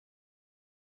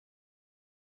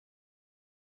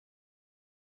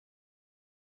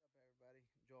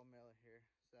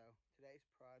So today's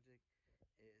project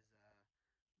is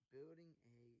building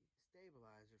a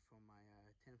stabilizer for my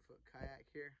 10-foot kayak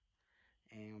here,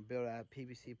 and we'll build out a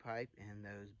PVC pipe and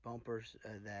those bumpers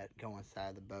that go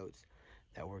inside the boats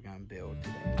that we're going to build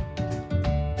today.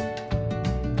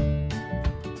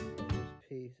 This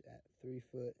piece at 3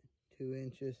 foot 2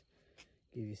 inches,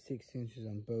 give you 6 inches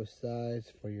on both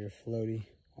sides for your floaty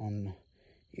on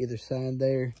either side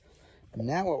there.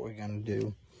 Now what we're going to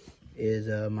do is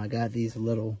I got these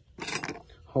little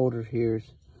holder here.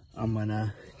 I'm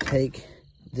gonna take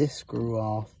this screw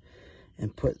off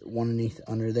and put one underneath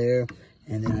under there,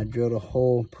 and then I drilled a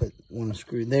hole, put one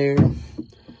screw there,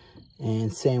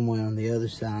 and same way on the other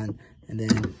side. And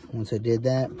then once I did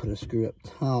that, put a screw up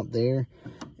top there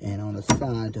and on the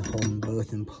side to hold them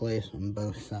both in place on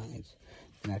both sides.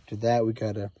 And after that, we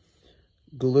gotta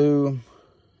glue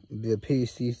the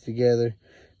PVCs together,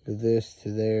 to this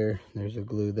to there. There's a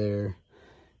glue there,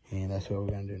 and that's what we're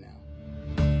gonna do now.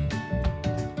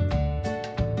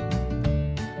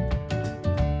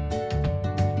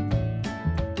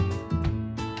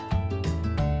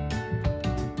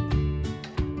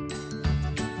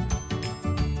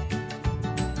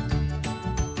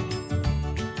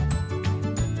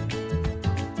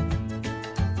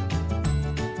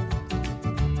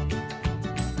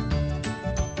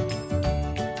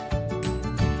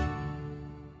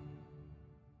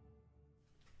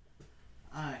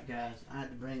 Alright guys, I had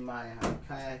to bring my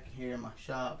kayak here in my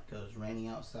shop because it's raining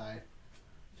outside.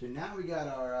 So now we got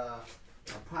our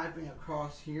piping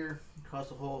across here, across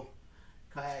the whole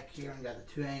kayak here, and got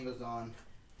the two angles on.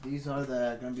 These are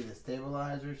going to be the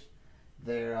stabilizers.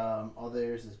 They're all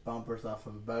there's is bumpers off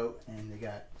of a boat, and they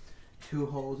got two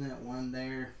holes in it, one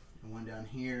there and one down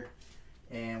here.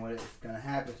 And what it's going to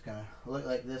happen, it's going to look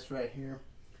like this right here.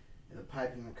 And the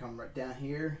piping will come right down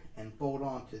here and bolt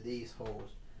on to these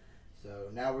holes. So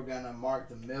now we're gonna mark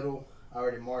the middle. I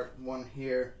already marked one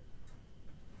here,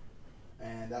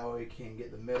 and that way we can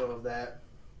get the middle of that.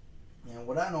 And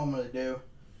what I normally do,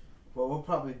 what we'll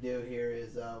probably do here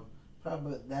is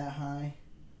probably put that high.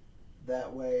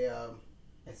 That way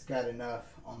it's got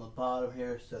enough on the bottom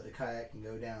here so the kayak can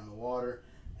go down in the water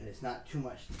and it's not too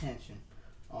much tension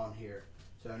on here.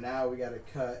 So now we got to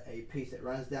cut a piece that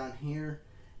runs down here,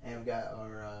 and we got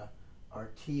our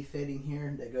T fitting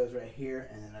here that goes right here,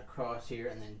 and then across here,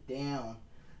 and then down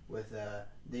with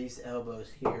these elbows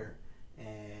here.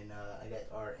 And I got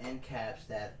our end caps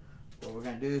that what we're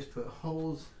gonna do is put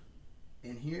holes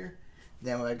in here.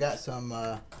 Then I got some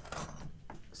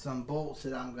bolts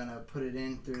that I'm gonna put it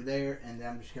in through there, and then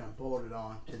I'm just gonna bolt it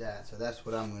on to that. So that's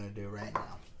what I'm gonna do right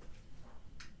now.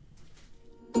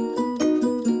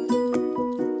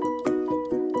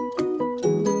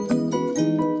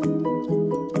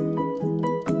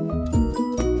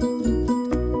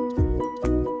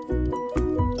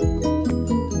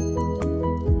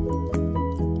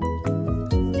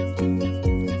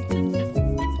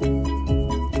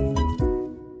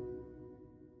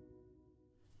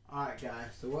 Alright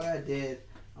guys, so what I did,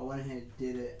 I went ahead and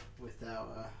did it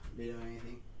without doing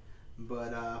anything.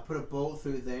 But I put a bolt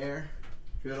through there,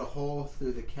 drilled a hole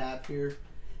through the cap here,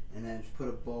 and then just put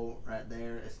a bolt right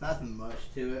there. It's nothing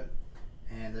much to it.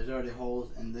 And there's already holes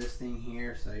in this thing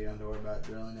here, so you don't have to worry about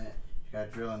drilling it. You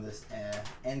gotta drill in this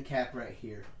end cap right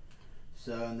here.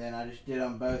 So, and then I just did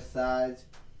on both sides.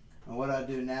 And what I'll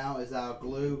do now is I'll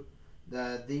glue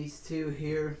these two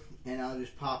here, and I'll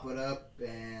just pop it up,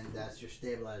 and that's your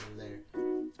stabilizer there.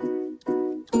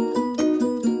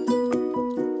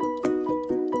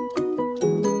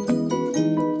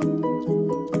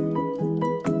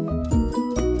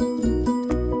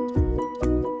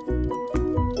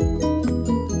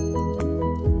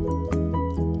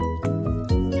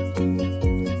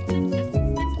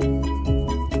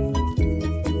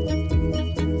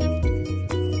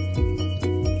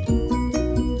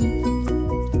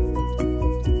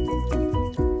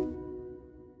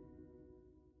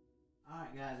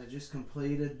 Alright guys, I just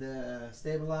completed the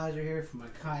stabilizer here for my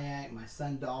kayak, my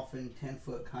Sun Dolphin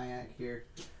 10-foot kayak here.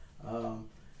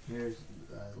 Here's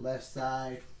the left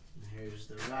side, here's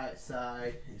the right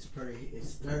side. It's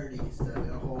sturdy, so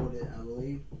it'll hold it, I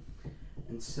believe.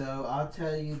 And so I'll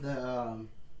tell you the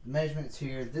measurements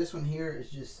here. This one here is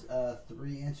just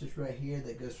 3 inches right here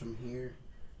that goes from here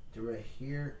to right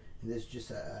here. And this is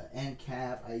just an end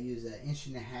cap. I use an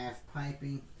 1.5 inch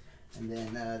piping. And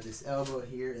then this elbow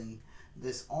here, and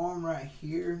this arm right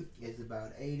here is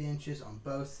about 8 inches on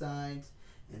both sides.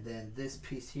 And then this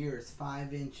piece here is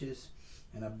 5 inches.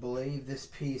 And I believe this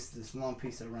piece, this long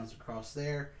piece that runs across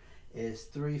there, is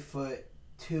 3 foot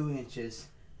 2 inches.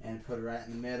 and put it right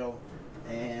in the middle.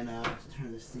 And let's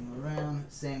turn this thing around.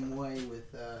 Same way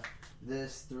with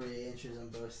this, 3 inches on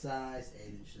both sides, 8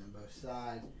 inches on both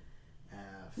sides,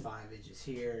 5 inches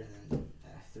here, and then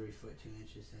 3 foot 2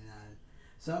 inches. And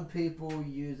some people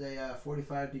use a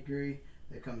 45 degree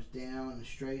that comes down and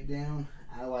straight down.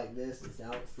 I like this, it's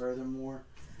out furthermore.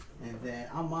 And then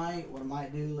what I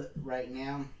might do right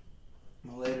now,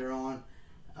 later on,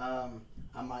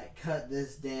 I might cut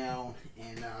this down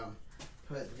and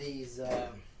put these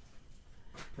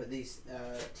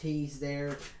T's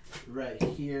there, right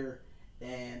here,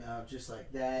 and just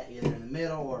like that, either in the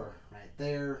middle or right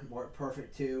there, work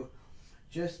perfect too.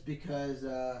 Just because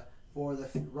for the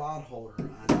rod holder,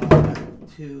 I know I got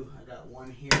 2. I got one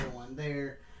here, one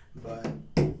there, but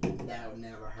that would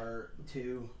never hurt.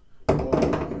 2 or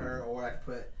hurt, or I could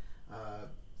put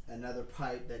another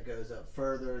pipe that goes up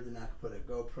further. Then I could put a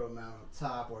GoPro mount on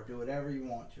top, or do whatever you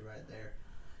want to right there.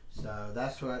 So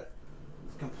that's what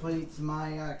completes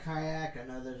my kayak. I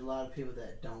know there's a lot of people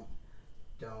that don't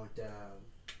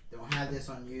have this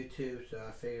on YouTube, so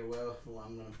I figured, well,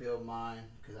 I'm gonna build mine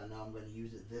because I know I'm gonna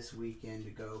use it this weekend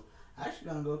to go. Actually,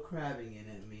 gonna go crabbing in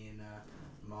it. Me and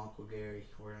my Uncle Gary,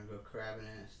 we're gonna go crabbing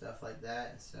in it and stuff like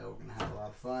that. And so we're gonna have a lot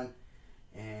of fun.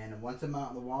 And once I'm out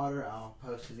in the water, I'll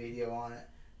post a video on it,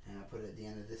 and I'll put it at the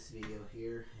end of this video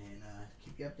here, and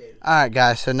keep you updated. Alright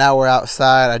guys, so now we're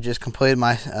outside. I just completed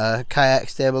my kayak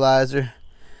stabilizer.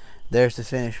 There's the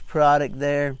finished product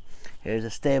there. Here's the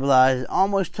stabilizer.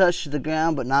 Almost touches the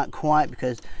ground, but not quite,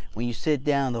 because when you sit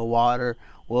down, the water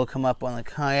will come up on the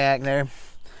kayak there.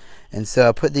 And so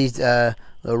I put these the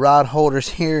rod holders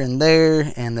here and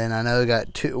there, and then I know I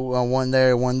got 2, one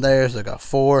there, so I got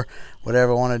 4,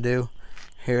 whatever I want to do.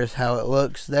 Here's how it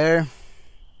looks there.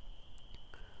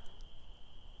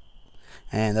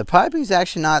 And the piping is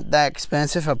actually not that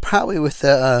expensive. Probably with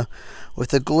the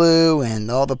glue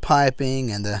and all the piping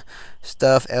and the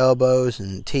stuff, elbows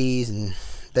and T's and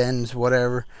bends,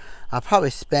 whatever, I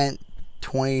probably spent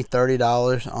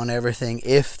 $20–30 on everything,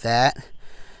 if that.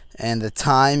 And the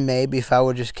time, maybe if I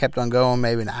would just kept on going,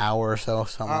 maybe an hour or so,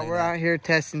 something like that. We're out here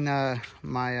testing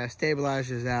my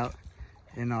stabilizers out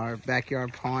in our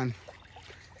backyard pond,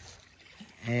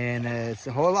 and it's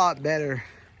a whole lot better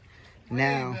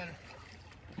now.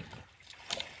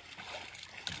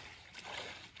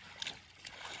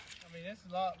 I mean, it's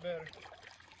a lot better.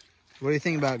 What do you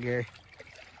think about it, Gary?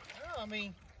 Well, I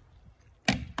mean,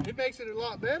 it makes it a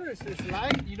lot better. It's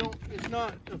light. It's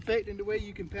not affecting the way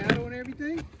you can paddle and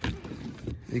everything.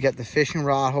 You got the fishing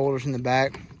rod holders in the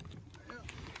back. Yeah.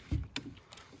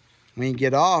 When you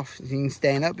get off, you can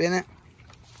stand up in it.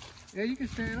 Yeah, you can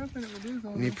stand up in it with this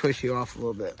on. Let me push you off a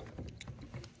little bit.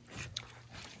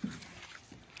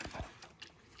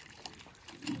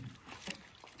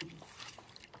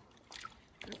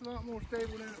 It's a lot more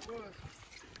stable than it was.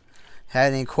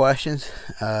 Had any questions,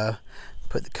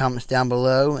 put the comments down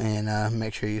below, and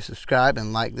make sure you subscribe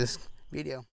and like this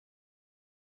video.